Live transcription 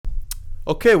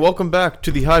Okay, welcome back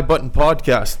to the High Button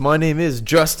Podcast. My name is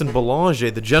Justin Belanger.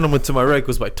 The gentleman to my right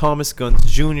goes by Thomas Guns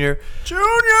Jr.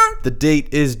 The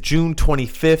date is June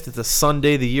 25th. It's a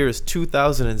Sunday. The year is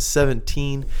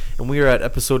 2017. And we are at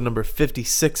episode number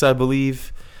 56, I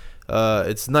believe.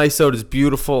 It's nice out. It's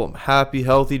beautiful. I'm happy,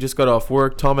 healthy. Just got off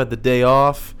work. Tom had the day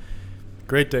off.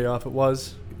 Great day off it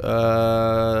was.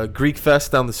 Greek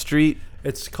Fest down the street.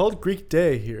 It's called Greek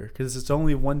Day here because it's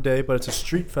only one day, but it's a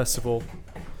street festival.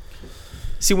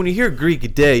 See, when you hear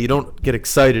Greek Day, you don't get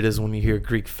excited as when you hear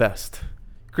Greek Fest.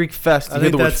 Greek Fest, you hear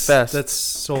the word fest. That's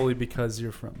solely because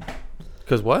you're from...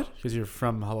 Because what? Because you're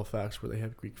from Halifax where they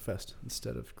have Greek Fest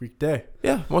instead of Greek Day.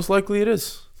 Yeah, most likely it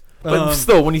is. But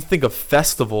still, when you think of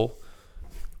festival,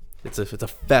 it's a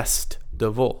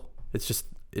festival. It's just,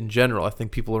 in general, I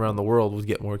think people around the world would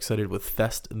get more excited with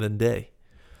fest than day.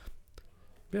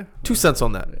 Yeah. 2 cents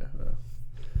on that.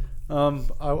 Yeah.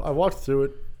 I walked through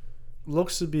it.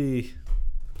 Looks to be...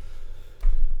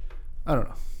 I don't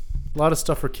know. A lot of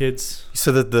stuff for kids.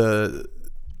 So that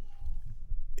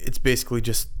it's basically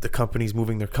just the companies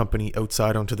moving their company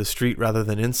outside onto the street rather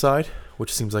than inside,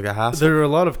 which seems like a hassle. There are a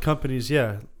lot of companies,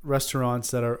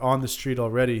 restaurants that are on the street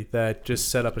already that just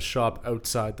set up a shop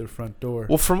outside their front door.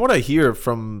 Well, from what I hear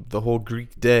from the whole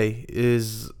Greek Day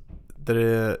is that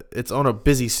it's on a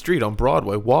busy street on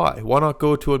Broadway. Why? Why not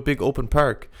go to a big open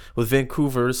park? With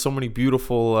Vancouver, there's so many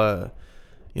beautiful...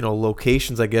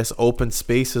 locations, I guess, open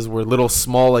spaces where little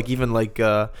small, it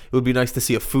would be nice to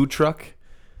see a food truck.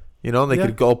 They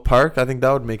could go park. I think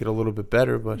that would make it a little bit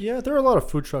better. But yeah, there are a lot of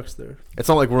food trucks there. It's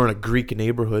not like we're in a Greek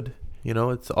neighborhood.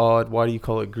 It's odd. Why do you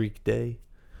call it Greek Day?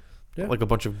 Yeah. Like a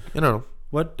bunch of, I don't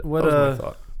know.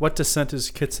 What descent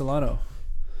is Kitsilano?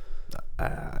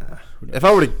 If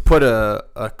I were to put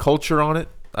a culture on it,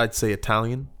 I'd say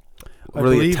Italian.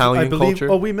 Italian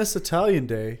culture. Oh, we missed Italian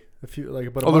Day.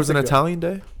 There's an Italian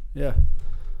Day? Yeah.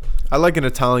 I like an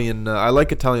Italian. I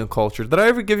like Italian culture. Did I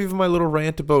ever give you my little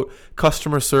rant about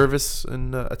customer service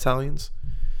in Italians?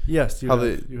 Yes, you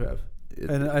have.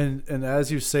 And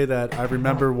as you say that, I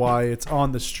remember why it's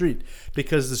on the street.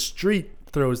 Because the street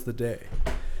throws the day.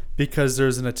 Because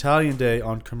there's an Italian Day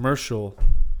on Commercial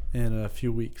in a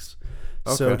few weeks.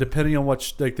 Okay. So depending on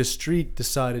what the street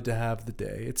decided to have the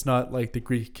day. It's not like the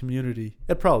Greek community.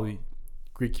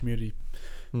 Greek community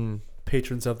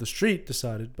patrons of the street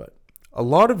decided, but a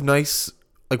lot of nice,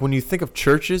 when you think of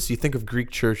churches, you think of Greek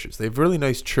churches. They have really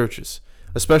nice churches,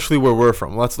 especially where we're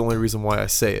from. Well, that's the only reason why I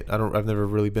say it. I've never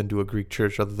really been to a Greek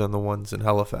church other than the ones in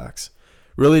Halifax.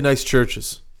 Really nice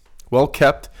churches, well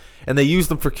kept, and they use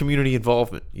them for community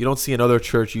involvement. You don't see another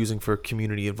church using for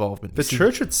community involvement. The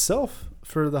church itself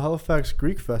for the Halifax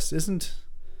Greek Fest isn't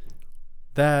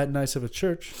that nice of a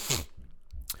church.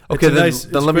 Okay, then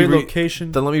let me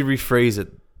location. Then let me rephrase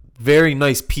it. Very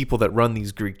nice people that run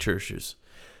these Greek churches.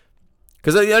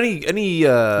 Because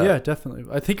yeah, definitely.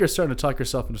 I think you're starting to talk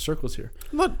yourself into circles here.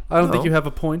 I don't think you have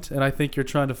a point, and I think you're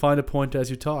trying to find a point as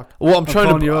you talk. Well, I'm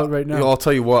trying to you out right now. I'll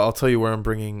tell you what. I'll tell you where I'll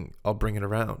bring it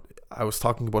around. I was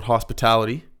talking about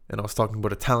hospitality, and I was talking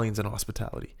about Italians and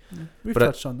hospitality. Yeah, we've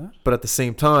touched on that. But at the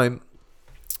same time,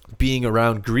 being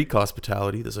around Greek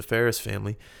hospitality, the Zafaris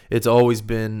family, it's always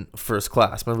been first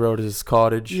class. My road is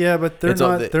cottage. Yeah, but they're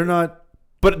not.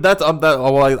 But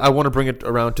I want to bring it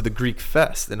around to the Greek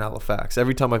Fest in Halifax.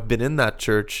 Every time I've been in that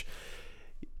church,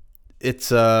 it's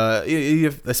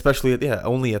especially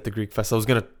only at the Greek Fest. I was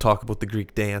going to talk about the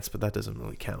Greek dance, but that doesn't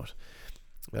really count.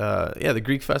 The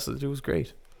Greek Fest, it was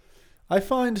great. I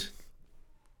find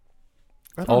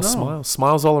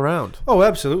smiles all around. Oh,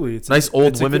 absolutely! It's nice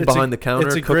old women behind the counter.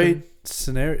 It's a great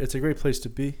scenario. It's a great place to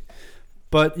be,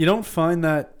 but you don't find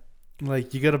that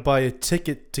you got to buy a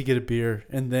ticket to get a beer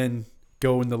and then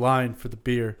go in the line for the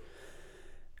beer.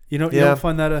 You don't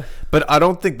find that But I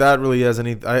don't think that really has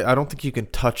any... I don't think you can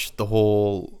touch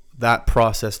that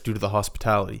process due to the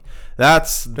hospitality.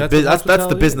 That's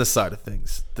the business side of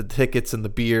things. The tickets and the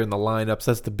beer and the lineups,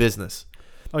 that's the business.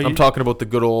 I'm talking about the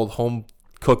good old home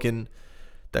cooking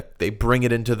that they bring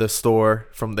it into the store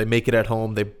they make it at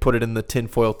home, they put it in the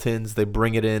tinfoil tins, they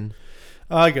bring it in.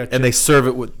 I got you. And they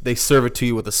serve it to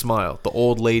you with a smile. The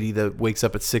old lady that wakes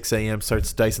up at 6 a.m.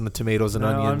 starts dicing the tomatoes and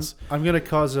onions. I'm going to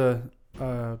cause a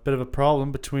bit of a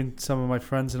problem between some of my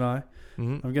friends and I.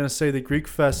 Mm-hmm. I'm going to say the Greek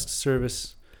Fest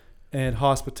service and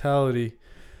hospitality,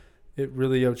 it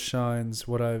really outshines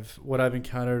what I've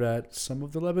encountered at some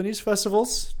of the Lebanese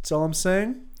festivals. That's all I'm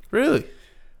saying. Really?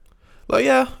 Well,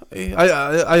 yeah.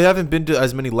 I haven't been to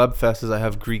as many Leb Fest as I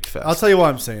have Greek Fest. I'll tell you why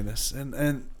I'm saying this,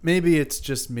 and maybe it's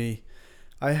just me.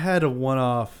 I had a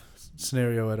one-off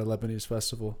scenario at a Lebanese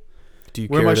festival. Do you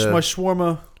where my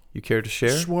shawarma? You care to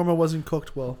share? Shawarma wasn't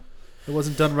cooked well. It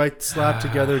wasn't done right, slapped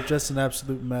together, just an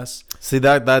absolute mess. See,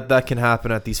 that can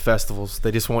happen at these festivals.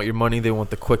 They just want your money. They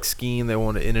want the quick scheme. They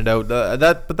want it in and out. But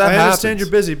that I happens. understand you're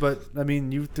busy, but I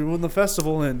mean, you threw in the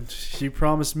festival, and you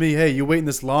promised me, hey, you wait in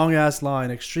this long ass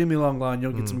line, extremely long line,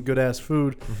 you'll get some good ass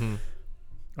food. Mm-hmm.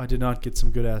 I did not get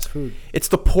some good ass food. It's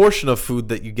the portion of food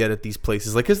that you get at these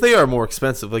places, like, because they are more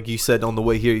expensive. Like you said on the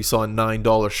way here, you saw a $9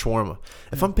 shawarma.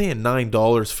 If I'm paying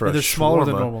 $9 for a shawarma, they're smaller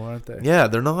than normal, aren't they? Yeah,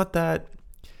 they're not that.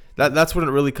 That's what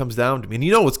it really comes down to. I mean,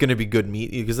 you know it's going to be good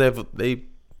meat because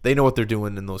they know what they're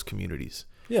doing in those communities.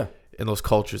 Yeah. In those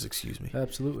cultures, excuse me.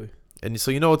 Absolutely. And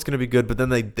so you know it's going to be good, but then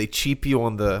they cheap you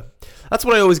on the... That's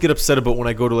what I always get upset about when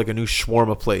I go to like a new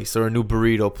shawarma place or a new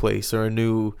burrito place or a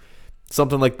new...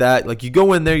 Something like that. Like you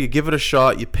go in there, you give it a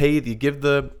shot, you give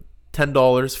the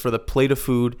 $10 for the plate of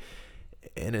food,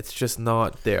 and it's just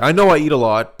not there. I know I eat a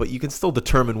lot, but you can still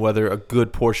determine whether a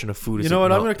good portion of food is... You know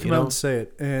what? I'm going to come out and say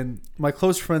it. And my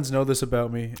close friends know this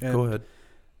about me. And, go ahead.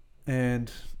 And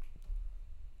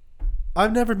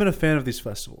I've never been a fan of these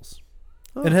festivals.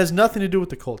 Oh. It has nothing to do with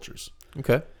the cultures.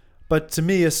 Okay. But to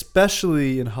me,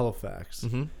 especially in Halifax,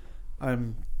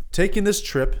 I'm taking this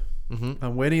trip. Mm-hmm.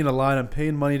 I'm waiting in a line. I'm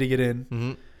paying money to get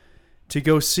in to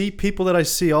go see people that I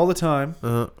see all the time,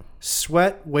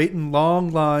 sweat, wait in long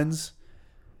lines,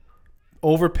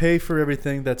 overpay for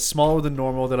everything that's smaller than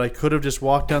normal, that I could have just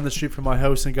walked down the street from my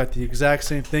house and got the exact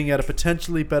same thing at a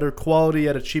potentially better quality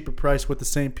at a cheaper price with the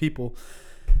same people,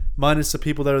 minus the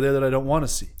people that are there that I don't want to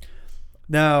see.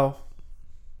 Now,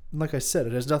 like I said,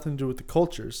 it has nothing to do with the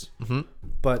cultures,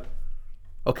 but...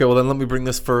 Okay, well then let me bring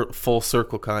this for full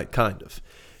circle, kind of.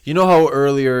 You know how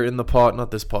earlier in the not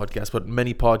this podcast, but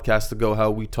many podcasts ago, how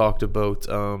we talked about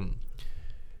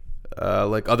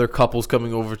like other couples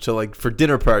coming over to like for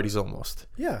dinner parties almost.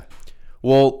 Yeah.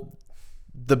 Well,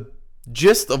 the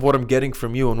gist of what I'm getting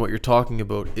from you and what you're talking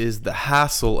about is the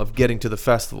hassle of getting to the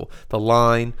festival, the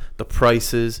line, the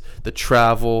prices, the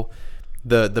travel,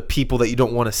 the people that you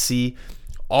don't want to see.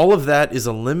 All of that is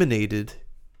eliminated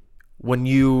when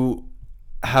you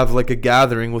have like a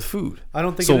gathering with food. I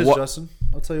don't think it is, Justin.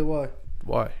 I'll tell you why.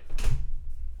 Why?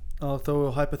 I'll throw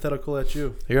a hypothetical at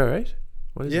you. You're all right?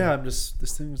 What is it? I'm just...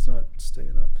 This thing's not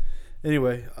staying up.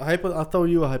 Anyway, I'll throw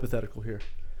you a hypothetical here.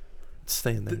 It's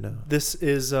staying there now. This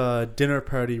is dinner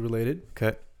party related.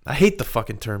 Okay. I hate the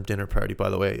fucking term dinner party, by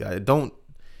the way. I don't...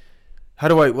 How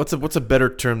do I... What's a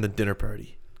better term than dinner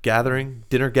party? Gathering?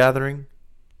 Dinner gathering?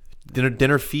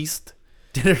 Dinner feast?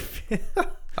 Dinner feast.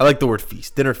 I like the word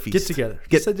feast. Dinner feast. Get together.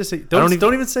 Just say, don't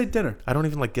even say dinner. I don't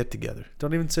even like get together.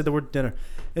 Don't even say the word dinner.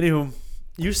 Anywho,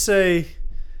 you say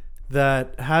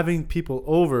that having people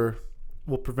over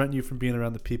will prevent you from being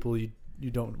around the people you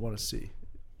don't want to see.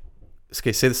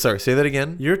 Okay, say that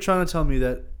again. You're trying to tell me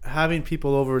that having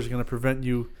people over is going to prevent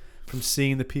you from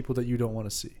seeing the people that you don't want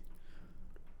to see.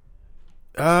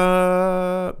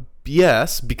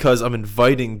 Yes, because I'm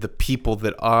inviting the people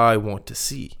that I want to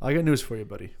see. I got news for you,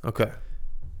 buddy. Okay.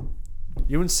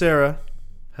 You and Sarah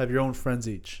have your own friends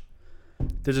each.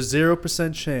 There's a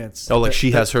 0% chance. Oh, like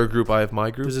she has her group, I have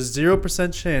my group? There's a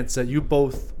 0% chance that you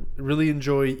both really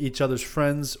enjoy each other's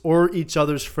friends or each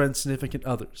other's friends' significant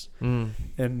others.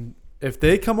 And if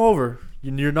they come over,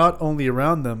 you're not only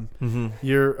around them,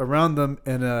 you're around them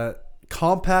in a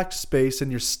compact space and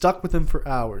you're stuck with them for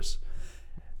hours.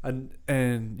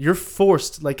 And you're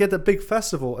forced, like at the big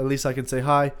festival, at least I can say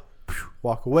hi,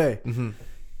 walk away. You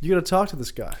got to talk to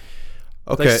this guy.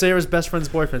 Okay. Like Sarah's best friend's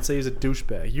boyfriend, say he's a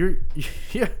douchebag.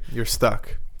 You're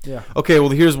stuck. Yeah. Okay, well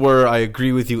here's where I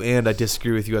agree with you and I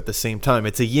disagree with you at the same time.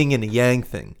 It's a yin and a yang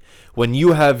thing. When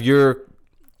you have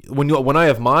when I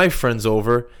have my friends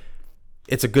over,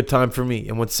 it's a good time for me.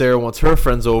 And when Sarah wants her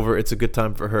friends over, it's a good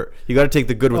time for her. You got to take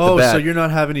the good with the bad. Oh, so you're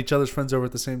not having each other's friends over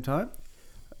at the same time?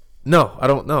 No, I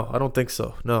don't think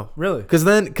so. No. Really? Because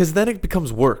then it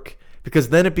becomes work. Because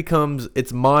then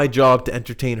it's my job to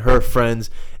entertain her friends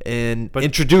and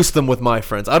introduce them with my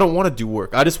friends. I don't want to do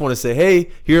work. I just want to say, hey,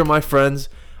 here are my friends.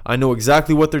 I know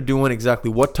exactly what they're doing,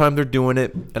 exactly what time they're doing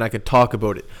it, and I can talk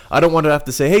about it. I don't want to have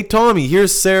to say, hey, Tommy,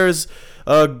 here's Sarah's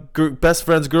best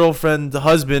friend's girlfriend,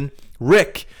 husband,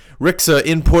 Rick. Rick's an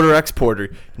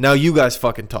importer-exporter. Now you guys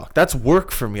fucking talk. That's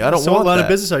work for me. I don't want that. So what line of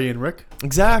business are you in, Rick?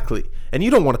 Exactly. And you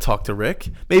don't want to talk to Rick.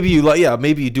 Maybe you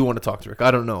do want to talk to Rick.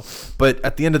 I don't know. But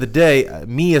at the end of the day,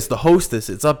 me as the hostess,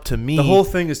 it's up to me. The whole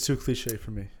thing is too cliche for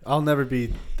me. I'll never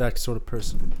be that sort of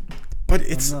person. But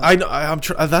that's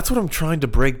what I'm trying to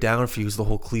break down for you, is the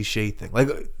whole cliche thing. Like,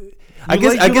 I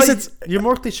guess you're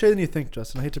more cliche than you think,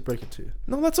 Justin. I hate to break it to you.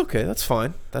 No, that's okay. That's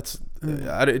fine.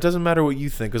 It doesn't matter what you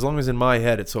think, as long as in my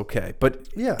head it's okay. But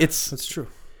yeah, that's true.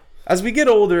 As we get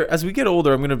older,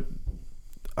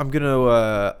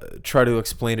 try to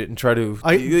explain it and try to.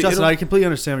 Justin, I completely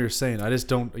understand what you're saying. I just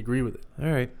don't agree with it. All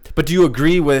right, but do you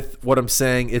agree with what I'm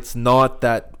saying? It's not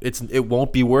that it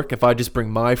won't be work if I just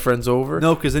bring my friends over.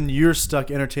 No, because then you're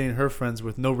stuck entertaining her friends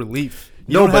with no relief.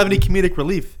 You don't have any comedic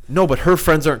relief. No, but her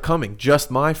friends aren't coming. Just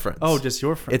my friends. Oh, just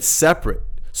your friends. It's separate.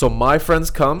 So my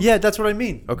friends come. Yeah, that's what I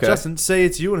mean. Okay, Justin, say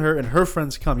it's you and her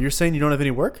friends come. You're saying you don't have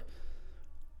any work?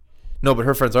 No, but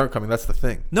her friends aren't coming. That's the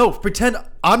thing. No, pretend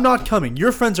I'm not coming.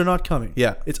 Your friends are not coming.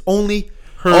 Yeah. It's only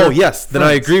her. Oh, yes. Friends. Then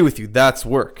I agree with you. That's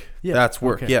work. Yeah. That's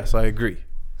work. Okay. Yes, I agree.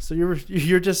 So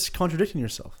you're just contradicting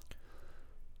yourself.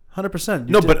 100%.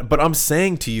 No, but I'm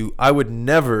saying to you, I would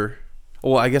never.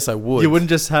 Well, I guess I would. You wouldn't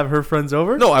just have her friends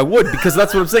over? No, I would, because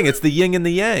that's what I'm saying. It's the yin and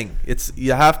the yang. It's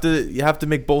you have to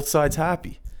make both sides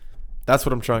happy. That's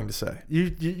what I'm trying to say. You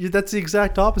that's the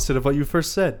exact opposite of what you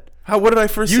first said. What did I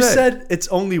first say? You said it's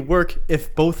only work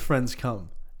if both friends come.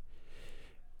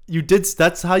 You did.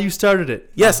 That's how you started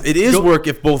it. Yes, it is work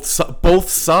if both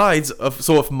sides of.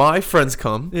 So if my friends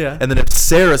come, yeah, and then if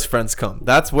Sarah's friends come,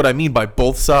 that's what I mean by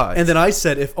both sides. And then I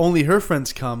said if only her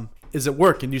friends come, is it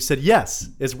work? And you said yes,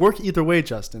 it's work either way,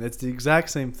 Justin. It's the exact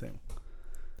same thing.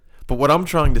 But what I'm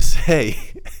trying to say,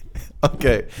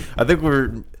 okay, I think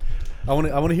we're. I want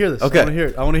to hear this. Okay, I want to hear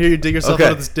it. I want to hear you dig yourself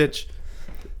out of this ditch.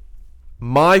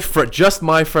 Just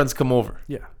my friends come over.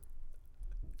 Yeah.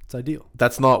 It's ideal.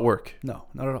 That's not work. No,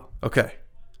 not at all. Okay.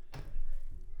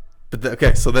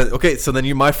 But so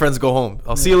then my friends go home.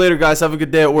 I'll see you later, guys. Have a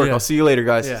good day at work. Yeah. I'll see you later,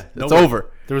 guys. Yeah. It's over.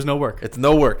 There was no work. It's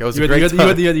no work. It was a great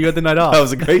time. You had the night off. That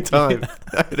was a great time.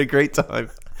 I had a great time.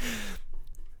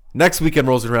 Next weekend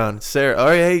rolls around. Sarah, all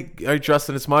right,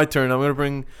 Justin, it's my turn. I'm gonna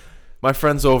bring my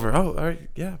friends over. Oh, all right,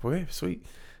 yeah, boy, sweet.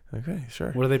 Okay,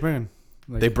 sure. What are they bringing?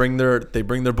 They bring their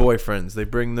boyfriends. They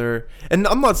bring their, and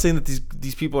I'm not saying that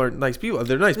these people are nice people.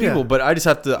 They're nice people, but I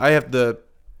have to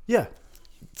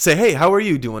say, hey, how are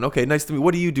you doing? Okay, nice to meet you.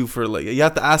 What do you do for, like, you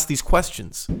have to ask these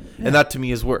questions, and that to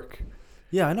me is work.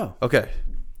 Yeah, I know. Okay.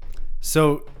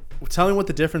 So tell me what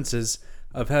the difference is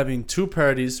of having two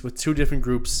parties with two different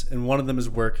groups, and one of them is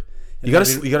work. You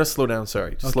gotta slow down.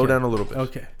 Sorry, slow down a little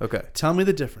bit. Okay. Tell me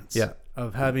the difference. Yeah.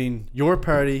 Of having your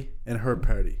party and her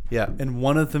party. Yeah. And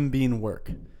one of them being work.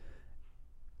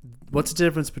 What's the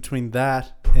difference between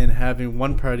that and having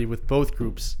one party with both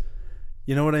groups?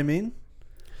 You know what I mean?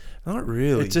 Not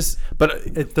really. It's just,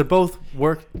 they're both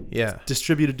work. Yeah.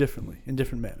 Distributed differently in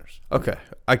different manners. Okay.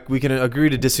 We can agree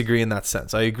to disagree in that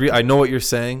sense. I agree. I know what you're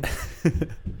saying.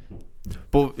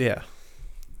 But yeah,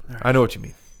 right. I know what you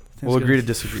mean. We'll agree to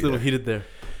disagree. A little heated there.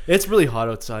 It's really hot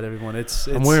outside, everyone.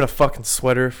 I'm wearing a fucking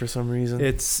sweater for some reason.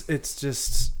 It's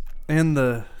just, and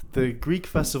the Greek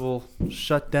festival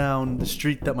shut down the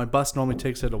street that my bus normally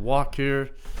takes to walk here.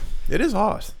 It is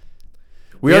hot.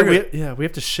 We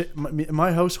have to in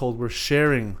my household, we're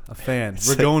sharing a fan.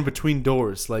 We're going between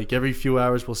doors. Like every few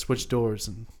hours we'll switch doors,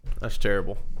 and that's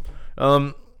terrible.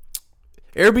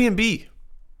 Airbnb.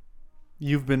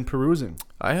 You've been perusing.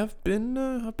 I have been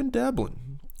I've been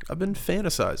dabbling. I've been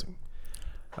fantasizing.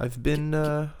 I've been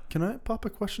Can I pop a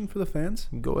question for the fans?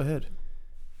 Go ahead.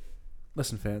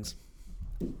 Listen, fans.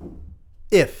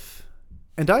 If,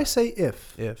 and I say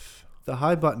if the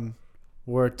High Button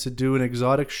were to do an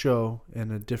exotic show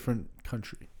in a different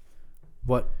country,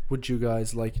 what would you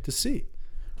guys like to see?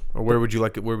 Or where would you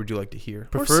like it? Where would you like to hear?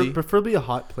 Preferably a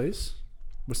hot place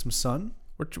with some sun.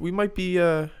 We might be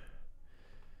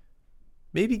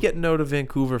maybe getting out of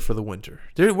Vancouver for the winter.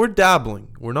 We're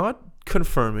dabbling. We're not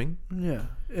confirming. Yeah,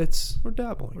 we're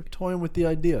dabbling. We're toying with the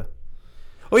idea.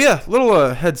 Oh yeah,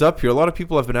 little heads up here. A lot of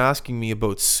people have been asking me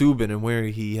about Subin and where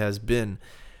he has been.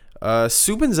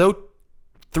 Subin's out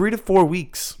 3 to 4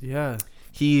 weeks. Yeah.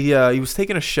 He was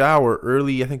taking a shower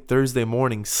early, I think Thursday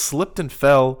morning, slipped and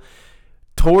fell,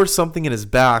 tore something in his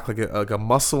back, like a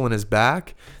muscle in his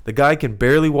back. The guy can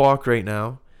barely walk right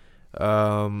now.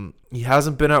 He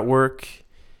hasn't been at work.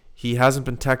 He hasn't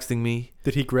been texting me.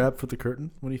 Did he grab for the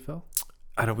curtain when he fell?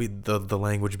 I don't. The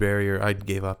language barrier. I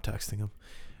gave up texting him.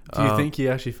 Do you think he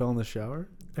actually fell in the shower?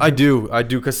 I do,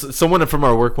 because someone from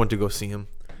our work went to go see him.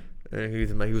 He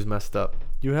was messed up.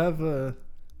 You have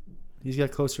he's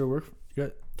got closer to work.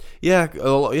 Yeah.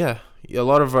 A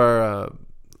lot of our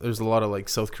there's a lot of like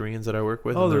South Koreans that I work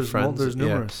with. Oh, and there's friends. There's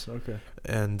numerous. Yeah. Okay.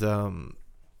 And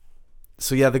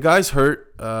so yeah, the guy's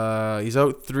hurt. He's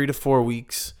out 3 to 4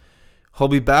 weeks. He'll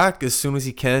be back as soon as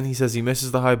he can. He says he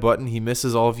misses the High Button. He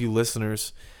misses all of you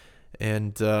listeners.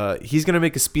 And he's going to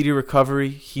make a speedy recovery.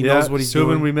 He knows what he's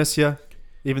doing. We miss you,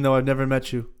 even though I've never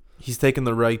met you. He's taking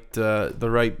the right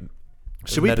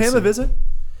Should we pay him a visit?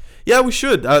 Yeah, we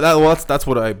should.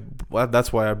 That's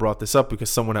why I brought this up, because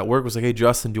someone at work was like, "Hey,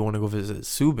 Justin, do you want to go visit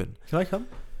Subin?" Can I come?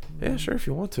 Yeah, sure, if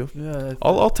you want to. Yeah.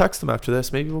 I'll text him after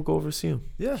this. Maybe we'll go over to see him.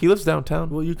 Yeah. He lives downtown.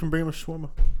 Well, you can bring him a shawarma.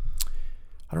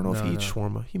 I don't know if he eats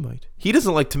shawarma. He might. He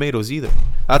doesn't like tomatoes either.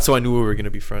 That's how I knew we were going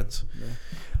to be friends. Yeah.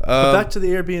 But back to the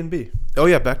Airbnb. Oh,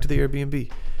 yeah, back to the Airbnb.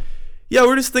 Yeah,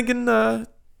 we're just thinking... well,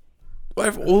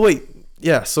 wait.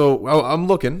 Yeah, so I'm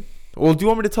looking. Well, do you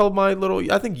want me to tell my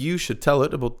little... I think you should tell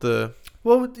it about the...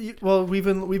 Well, we've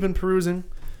been perusing.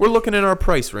 We're looking in our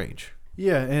price range.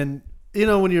 Yeah, and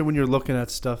when you're looking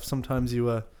at stuff, sometimes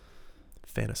you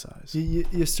fantasize.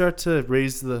 You start to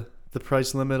raise the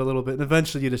price limit a little bit, and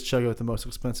eventually you just chug out the most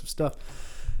expensive stuff.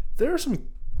 There are some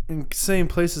insane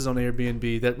places on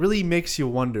Airbnb that really makes you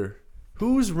wonder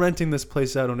who's renting this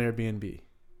place out on Airbnb.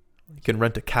 You can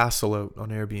rent a castle out on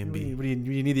Airbnb. Do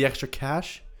you need the extra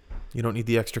cash? You don't need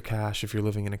the extra cash if you're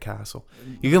living in a castle.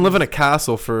 You can live in a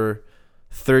castle for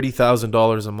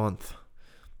 $30,000 a month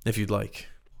if you'd like.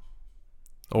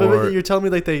 Or but you're telling me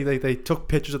like they took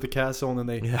pictures of the castle and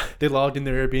then they logged in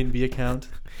their Airbnb account.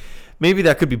 Maybe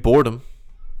that could be boredom.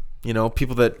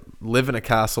 People that live in a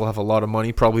castle have a lot of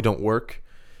money, probably don't work.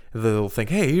 They'll think,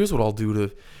 hey, here's what I'll do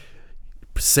to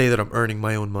say that I'm earning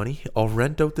my own money. I'll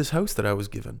rent out this house that I was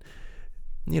given.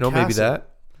 Maybe that.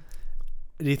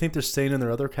 Do you think they're staying in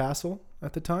their other castle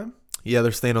at the time? Yeah,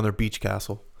 they're staying on their beach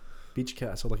castle. Beach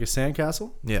castle, like a sand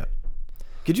castle? Yeah.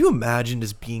 Could you imagine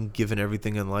just being given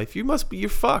everything in life? You're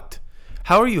fucked.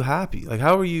 How are you happy? Like,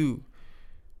 how are you...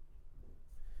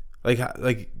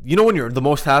 Like when you're the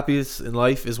most happiest in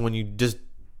life is when you just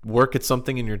work at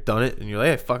something and you're done it and you're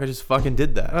like, hey, I just fucking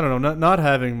did that. I don't know. Not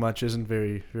having much isn't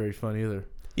very, very fun either.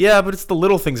 Yeah, but it's the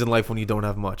little things in life when you don't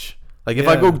have much. Like if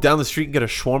I go down the street and get a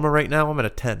shawarma right now, I'm at a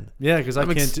 10. Yeah, because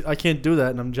I can't do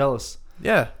that and I'm jealous.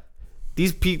 Yeah.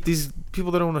 These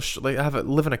people that don't want to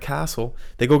live in a castle,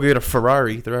 they go get a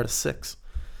Ferrari, they're at a 6.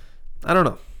 I don't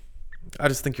know. I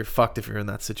just think you're fucked if you're in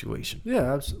that situation.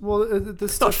 Yeah, well,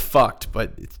 it's not fucked,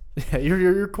 but yeah,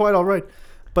 you're quite all right.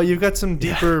 But you've got some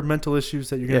deeper mental issues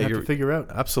that you're gonna have to figure out.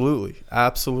 Absolutely.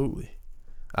 I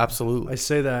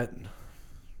say that.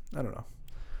 I don't know.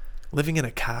 Living in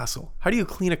a castle. How do you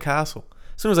clean a castle?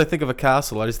 As soon as I think of a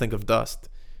castle, I just think of dust.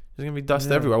 There's gonna be dust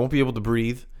everywhere. I won't be able to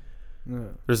breathe. Yeah.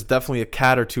 There's definitely a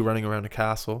cat or two running around a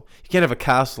castle. You can't have a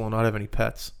castle and not have any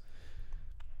pets.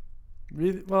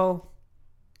 Really? Well,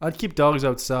 I'd keep dogs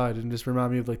outside and just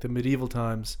remind me of like the medieval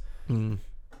times. And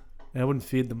I wouldn't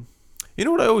feed them. You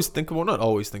know what I always think about? Not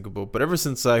always think about, but ever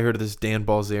since I heard of this Dan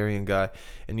Balzerian guy,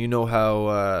 and you know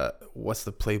how, what's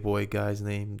the Playboy guy's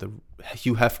name? The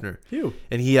Hugh Hefner. Hugh.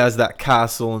 And he has that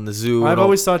castle in the zoo. I've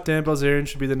always thought Dan Balzerian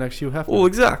should be the next Hugh Hefner. Well,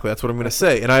 exactly. That's what I'm going to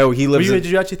say. And he lives did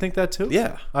you actually think that too?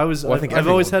 Yeah. I've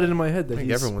always had it in my head that I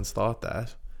think everyone's thought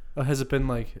that. Has it been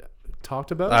like...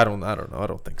 talked about? I don't know. I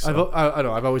don't think so.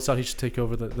 I've always thought he should take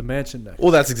over the mansion next.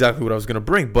 Well, that's exactly what I was going to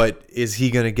bring. But is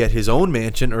he going to get his own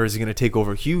mansion, or is he going to take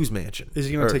over Hugh's mansion? Is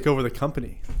he going to take over the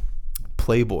company?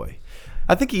 Playboy.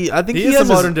 I think he is a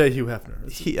modern day Hugh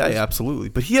Hefner. Yeah, absolutely.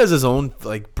 But he has his own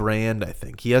like brand. I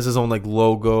think he has his own like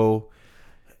logo.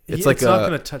 It's not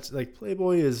going to touch like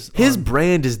Playboy is. His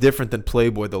brand is different than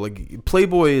Playboy though. Like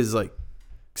Playboy is like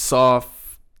soft.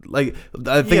 Like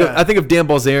I think of Dan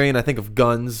Balzerian. I think of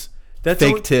guns.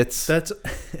 Fake tits. That's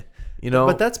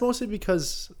but that's mostly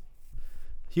because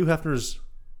Hugh Hefner's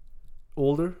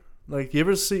older. Like, you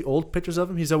ever see old pictures of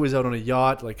him? He's always out on a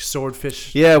yacht, like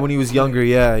swordfish. Yeah, when he was younger.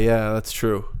 Yeah, that's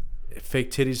true.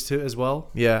 Fake titties too, as well.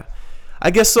 Yeah, I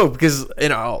guess so because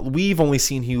we've only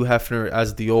seen Hugh Hefner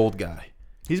as the old guy.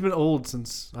 He's been old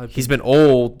since He's been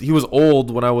old. He was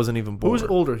old when I wasn't even born. Who's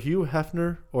older, Hugh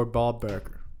Hefner or Bob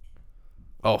Barker?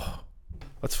 Oh.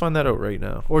 Let's find that out right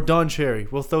now. Or Don Cherry.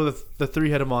 We'll throw the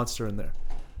three-headed monster in there.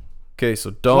 Okay, so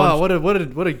Don. Wow,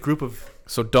 what a group of.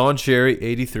 So Don Cherry,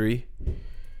 83.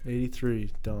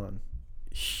 83, Don.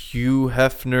 Hugh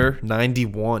Hefner,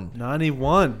 91.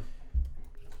 91.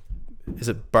 Is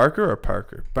it Barker or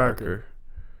Parker? Barker.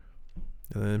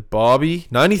 And then Bobby,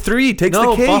 93, takes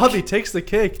the cake. No, Bobby takes the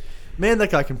cake. Man, that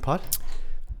guy can putt.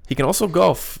 He can also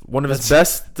golf. One of his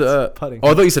best putting. Oh,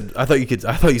 I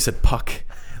thought you said puck.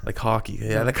 Like hockey.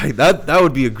 Yeah, that guy, that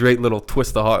would be a great little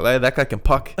twist of hockey. That guy can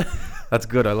puck. That's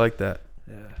good. I like that.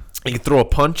 Yeah. He can throw a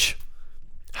punch.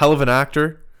 Hell of an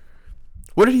actor.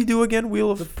 What did he do again?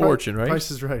 Wheel of Fortune, right? Price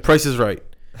is Right. Price is Right.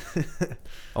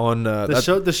 On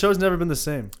the show's never been the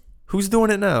same. Who's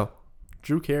doing it now?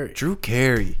 Drew Carey.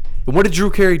 And what did Drew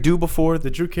Carey do before?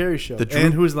 The Drew Carey show.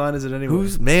 And whose line is it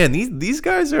anyway? These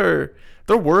guys they're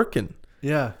working.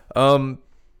 Yeah.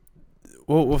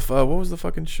 What was the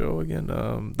fucking show again?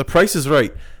 The Price is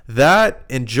Right. That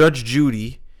and Judge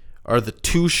Judy are the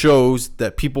two shows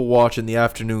that people watch in the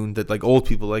afternoon that like old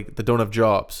people like that don't have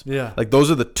jobs. Yeah. Like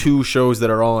those are the two shows that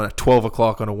are on at 12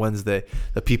 o'clock on a Wednesday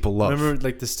that people love. Remember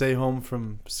like to stay home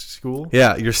from school?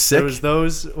 Yeah, you're sick. There was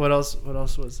those. What else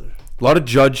was there? A lot of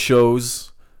judge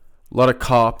shows, a lot of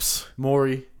cops.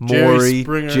 Maury,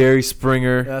 Jerry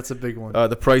Springer. That's a big one.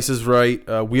 The Price is Right,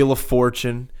 Wheel of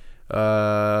Fortune,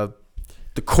 the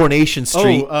Coronation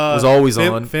Street was always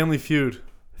on. Family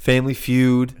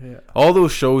Feud. Yeah. All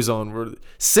those shows on.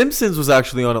 Simpsons was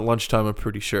actually on at lunchtime, I'm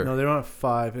pretty sure. No, they were on at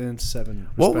 5 and 7.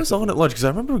 What was on at lunch? Because I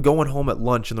remember going home at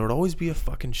lunch and there would always be a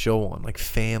fucking show on, like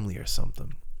Family or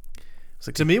something.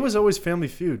 Like, to me, it was always Family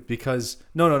Feud because...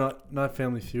 No, not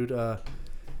Family Feud.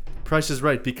 Price is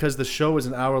Right, because the show is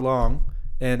an hour long,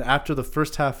 and after the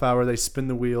first half hour, they spin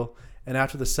the wheel, and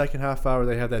after the second half hour,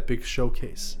 they have that big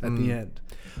showcase at the end.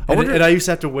 And I used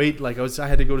to have to wait. Like I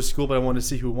had to go to school, but I wanted to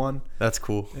see who won. That's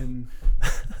cool. And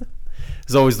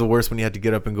it's always the worst when you had to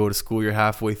get up and go to school. You're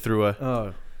halfway through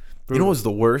you know what's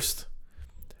the worst?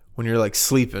 When you're like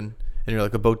sleeping and you're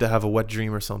like about to have a wet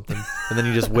dream or something, and then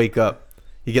you just wake up.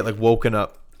 You get like woken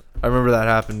up. I remember that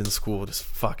happened in school. Just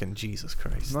fucking Jesus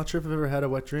Christ. I'm not sure if I've ever had a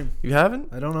wet dream. You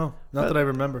haven't? I don't know. Not that I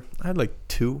remember. I had like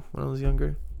 2 when I was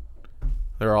younger.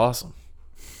 They're awesome.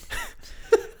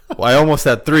 Well, I almost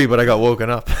had 3, but I got woken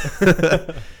up.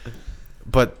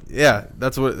 But yeah,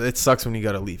 that's what it sucks when you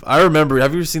gotta leave. I remember.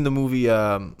 Have you ever seen the movie?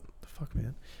 Fuck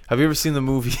man. Have you ever seen the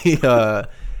movie? Our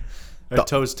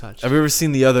toes touch. Have you ever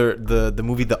seen the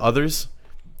movie The Others?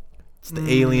 It's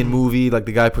the alien movie. Like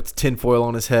the guy puts tinfoil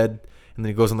on his head, and then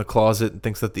he goes in the closet and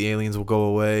thinks that the aliens will go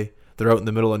away. They're out in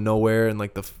the middle of nowhere in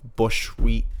like the bush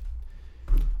wheat.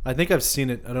 I think I've seen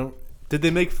it. I don't. Did they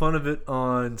make fun of it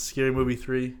on Scary Movie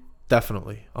 3?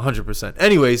 Definitely, 100%.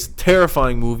 Anyways,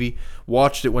 terrifying movie.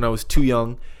 Watched it when I was too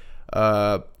young.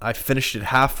 I finished it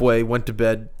halfway. Went to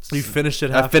bed. You finished it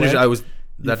halfway? I finished.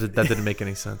 That didn't make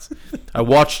any sense. I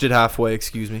watched it halfway.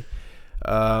 Excuse me.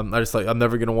 I just like I'm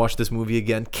never gonna watch this movie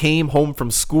again. Came home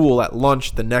from school at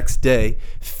lunch the next day.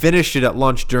 Finished it at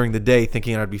lunch during the day,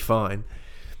 thinking I'd be fine.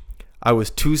 I was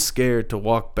too scared to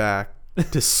walk back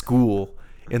to school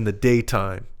in the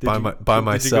daytime by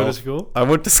myself. Did you go to school? I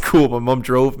went to school. My mom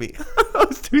drove me. I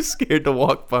was too scared to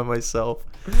walk by myself.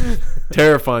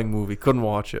 Terrifying movie. Couldn't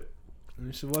watch it.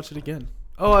 You should watch it again.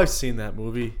 Oh, I've seen that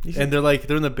movie. And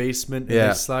they're in the basement and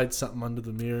they slide something under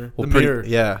the mirror. Mirror.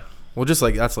 Yeah. Well, just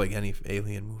like that's like any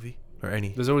alien movie or any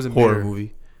There's always a horror mirror.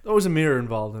 movie. There's always a mirror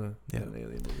involved in an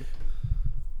alien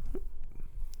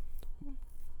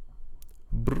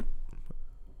movie.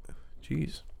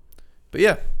 Jeez. But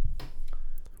yeah.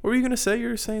 What were you going to say? You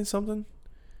were saying something?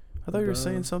 I thought you were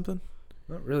saying something.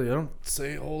 Not really. I don't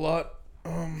say a whole lot.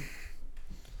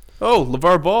 Oh,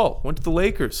 LeVar Ball went to the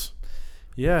Lakers.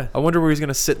 Yeah. I wonder where he's going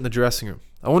to sit in the dressing room.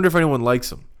 I wonder if anyone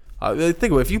likes him. Think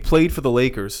about it. If you played for the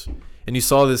Lakers and you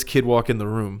saw this kid walk in the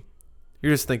room,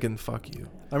 you're just thinking, fuck you.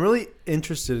 I'm really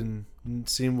interested in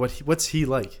seeing what's he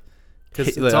like.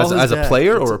 As a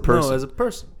player or a person? No, as a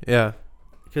person. Yeah.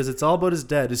 Because it's all about his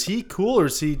dad. Is he cool or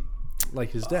is he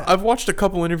like his dad? I've watched a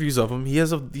couple interviews of him. He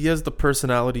has the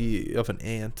personality of an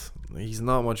ant. He's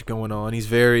not much going on. He's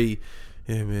very,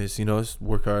 just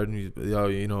work hard and he's,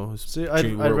 See,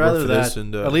 I'd rather that.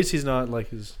 At least he's not like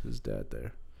his dad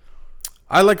there.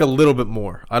 I like a little bit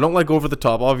more. I don't like over the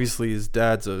top. Obviously, his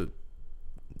dad's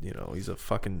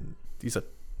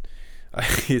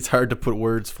it's hard to put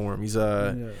words for him. He's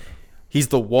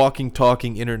the walking,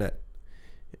 talking internet.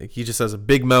 Like, he just has a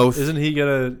big mouth. Isn't he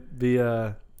gonna be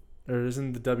or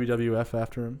isn't the WWF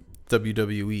after him?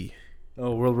 WWE.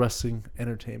 Oh, World Wrestling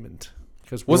Entertainment.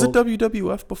 Was it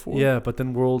WWF before? Yeah, but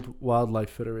then World Wildlife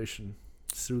Federation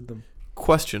sued them.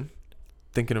 Question.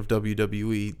 Thinking of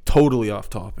WWE, totally off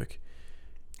topic.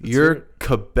 Your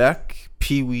Quebec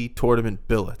Pee Wee tournament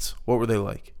billets, what were they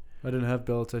like? I didn't have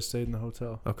billets. I stayed in the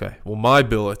hotel. Okay. Well, my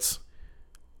billets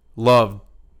loved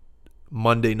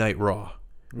Monday Night Raw.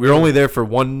 We were only there for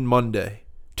one Monday.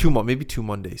 Maybe 2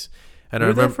 Mondays. And we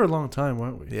were there for a long time,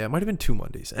 weren't we? Yeah, it might have been 2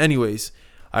 Mondays. Anyways,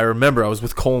 I remember I was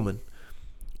with Coleman.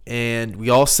 And we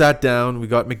all sat down. We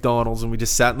got McDonald's. And we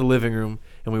just sat in the living room.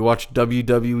 And we watched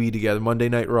WWE together, Monday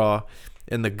Night Raw.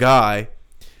 And the guy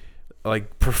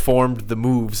performed the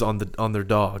moves on their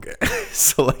dog.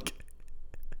 So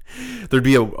there'd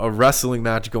be a wrestling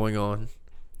match going on,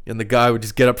 and the guy would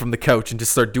just get up from the couch and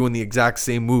just start doing the exact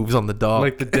same moves on the dog.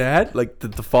 Like the dad? Like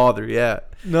the father, yeah.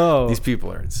 No. These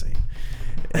people are insane.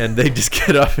 And they just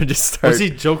get up and just start. Was he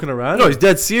joking around? No, he's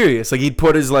dead serious. Like, he'd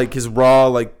put his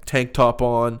raw tank top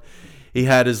on. He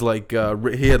had his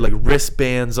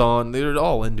wristbands on. They were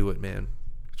all into it, man.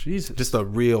 Jesus. Just a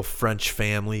real French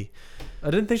family. I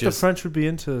didn't think the French would be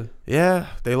into. Yeah,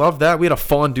 they love that. We had a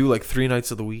fondue like 3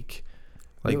 nights of the week.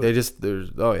 Like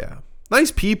Really? oh yeah,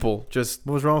 nice people. Just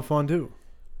What was wrong with fondue?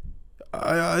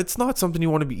 it's not something you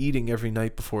want to be eating every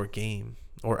night before a game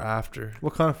or after.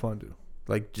 What kind of fondue?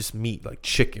 Like just meat, like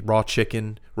raw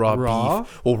chicken, raw Raw?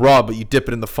 beef. Well, raw, but you dip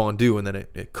it in the fondue and then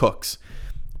it cooks.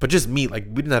 But just meat. Like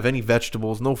we didn't have any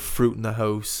vegetables, no fruit in the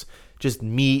house. Just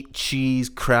meat, cheese,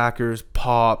 crackers,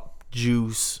 pop,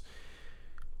 juice.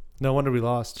 No wonder we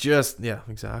lost. Yeah,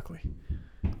 exactly.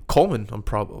 Coleman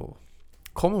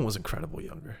was incredible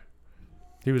younger.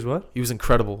 He was what? He was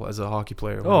incredible as a hockey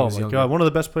player. Oh my god, one of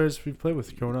the best players we've played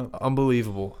with growing up.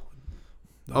 Unbelievable.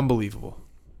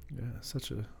 Yeah,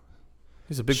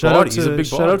 He's a big body. He's a big body.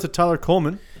 Shout out to Tyler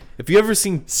Coleman. If you ever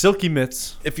seen Silky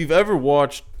Mitts. If you've ever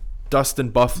watched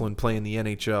Dustin Byfuglien play in the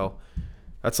NHL,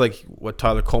 that's like what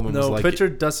Tyler Coleman was like. No, picture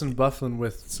Dustin Byfuglien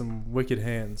with some wicked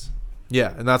hands.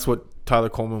 Yeah, and that's what Tyler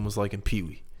Coleman was like in Pee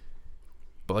Wee.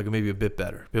 But like maybe a bit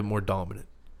better, a bit more dominant.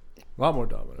 A lot more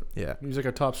dominant. Yeah. He was like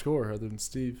our top scorer other than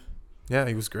Steve. Yeah,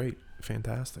 he was great.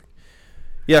 Fantastic.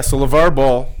 Yeah, so LeVar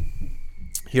Ball,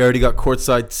 he already got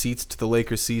courtside seats to the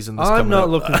Lakers season. I'm not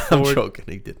looking forward. I'm joking,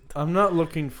 he didn't. I'm not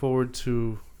looking forward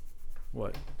to,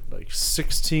 like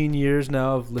 16 years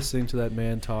now of listening to that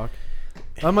man talk.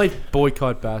 I might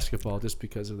boycott basketball just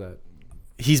because of that.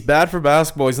 He's bad for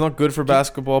basketball. He's not good for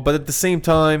basketball. But at the same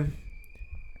time,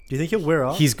 do you think he'll wear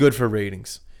off? He's good for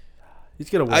ratings. He's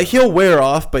gonna wear off. He'll wear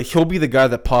off, but he'll be the guy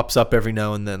that pops up every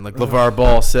now and then. Like LeVar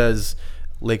Ball says,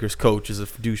 Lakers coach is a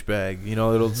douchebag. You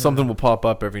know, something will pop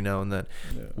up every now and then.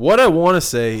 Yeah. What I want to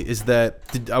say is that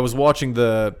I was watching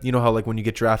you know how like when you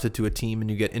get drafted to a team and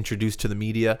you get introduced to the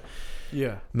media.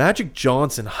 Yeah. Magic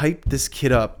Johnson hyped this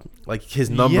kid up like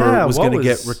his number was going to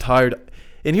get retired.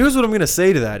 And here's what I'm going to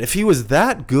say to that. If he was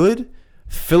that good,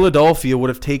 Philadelphia would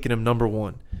have taken him number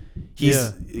 1.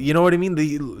 You know what I mean?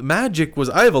 The Magic was.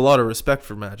 I have a lot of respect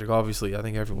for Magic. Obviously, I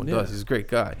think everyone does. He's a great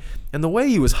guy, and the way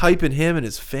he was hyping him and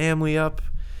his family up,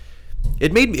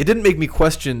 it didn't make me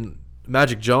question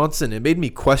Magic Johnson. It made me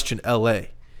question LA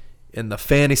and the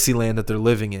fantasy land that they're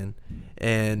living in,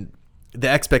 and the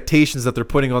expectations that they're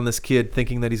putting on this kid,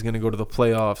 thinking that he's going to go to the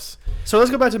playoffs. So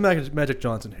let's go back to Magic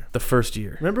Johnson here. The first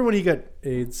year. Remember when he got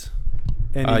AIDS?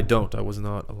 I don't. I was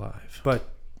not alive. But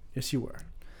yes, you were.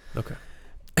 Okay.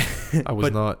 I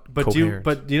was not coherent.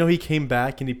 But you know he came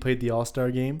back and he played the All-Star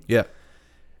game? Yeah.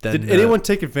 Then, did anyone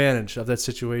take advantage of that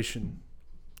situation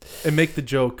and make the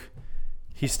joke,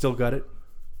 he still got it?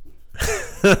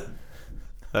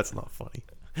 That's not funny.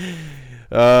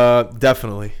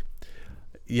 Definitely.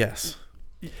 Yes.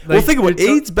 Like, well, think about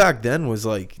AIDS back then was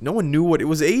like, no one knew what it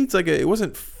was. AIDS, like it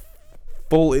wasn't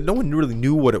full. No one really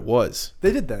knew what it was.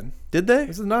 They did then. Did they? It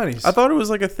was the 90s. I thought it was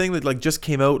like a thing that like just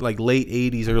came out like late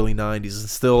 80s, early 90s, and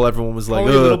still everyone was like,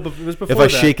 if I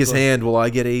shake his hand, will I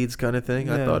get AIDS kind of thing.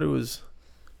 Yeah. I thought it was,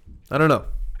 I don't know.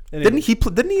 Anyway.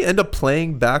 Didn't he end up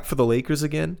playing back for the Lakers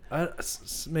again?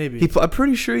 Maybe. I'm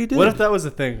pretty sure he did. What if that was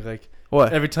the thing? Like,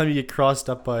 what? Every time you get crossed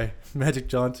up by Magic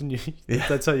Johnson,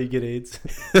 that's how you get AIDS.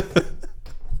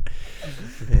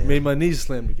 Made my knees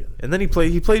slam together. And then he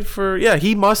played for,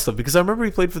 he must have, because I remember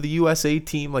he played for the USA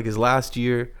team like his last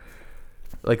year,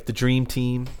 like the dream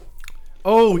team.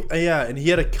 Oh, yeah, and he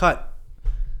had a cut.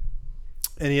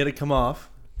 And he had to come off.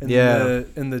 And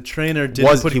the trainer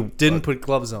didn't put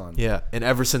gloves on. Yeah, and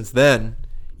ever since then,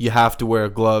 you have to wear a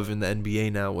glove in the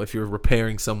NBA now. If you're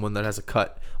repairing someone that has a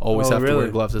cut, always have to wear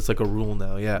gloves. It's like a rule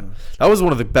now. Yeah. That was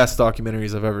one of the best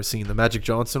documentaries I've ever seen. The Magic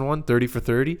Johnson one, 30 for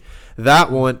 30.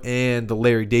 That one and the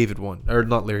Larry David one. Or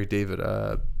not Larry David,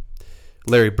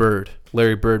 Larry Bird.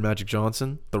 Larry Bird, Magic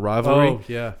Johnson, the rivalry. Oh,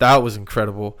 yeah. That was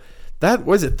incredible. That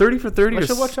was it 30 for 30? I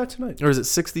should watch that tonight. Or is it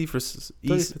 60 for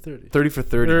 30 for 30? 30 for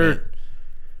 30. I don't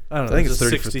know. I think it's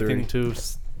 30 60 for 30. Thing too.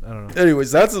 I don't know. Anyways,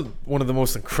 that's one of the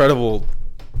most incredible.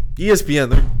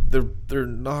 ESPN, they're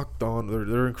knocked on.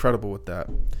 They're incredible with that.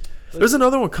 There's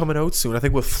another one coming out soon. I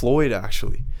think with Floyd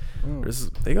actually.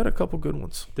 They got a couple good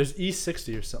ones. There's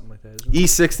E60 or something like that. Isn't there?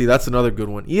 E60, that's another good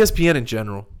one. ESPN in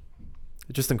general,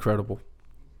 it's just incredible.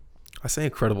 I say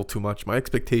incredible too much. My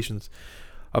expectations,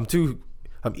 I'm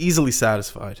easily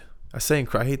satisfied. I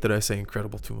hate that I say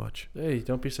incredible too much. Hey,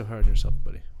 don't be so hard on yourself,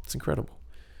 buddy. It's incredible.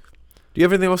 Do you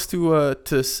have anything else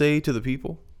to say to the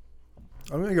people?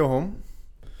 I'm gonna go home.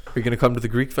 Are you gonna come to the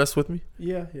Greek Fest with me?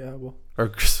 Yeah, I will.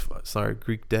 Or sorry,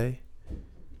 Greek Day.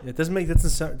 It doesn't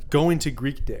sound. Going to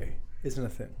Greek Day isn't a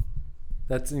thing.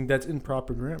 That's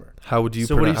improper grammar. How would you?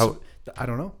 I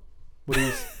don't know. What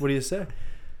do you say?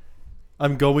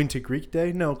 I'm going to Greek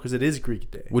Day? No, because it is Greek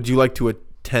Day. Would you like to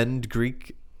attend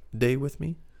Greek Day with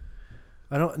me?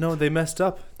 I don't know. They messed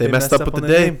up. They messed up with the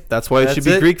day. Name. That's why it should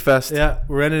be Greek Fest. Yeah,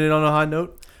 we're ending it on a high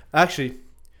note. Actually,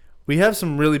 we have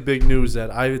some really big news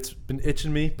that it's been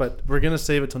itching me, but we're going to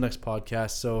save it till next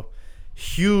podcast. So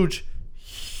huge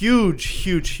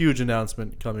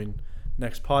announcement coming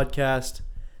next podcast.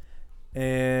 And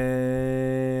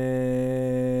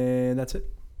that's it.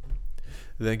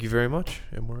 Thank you very much.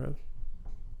 And we're out.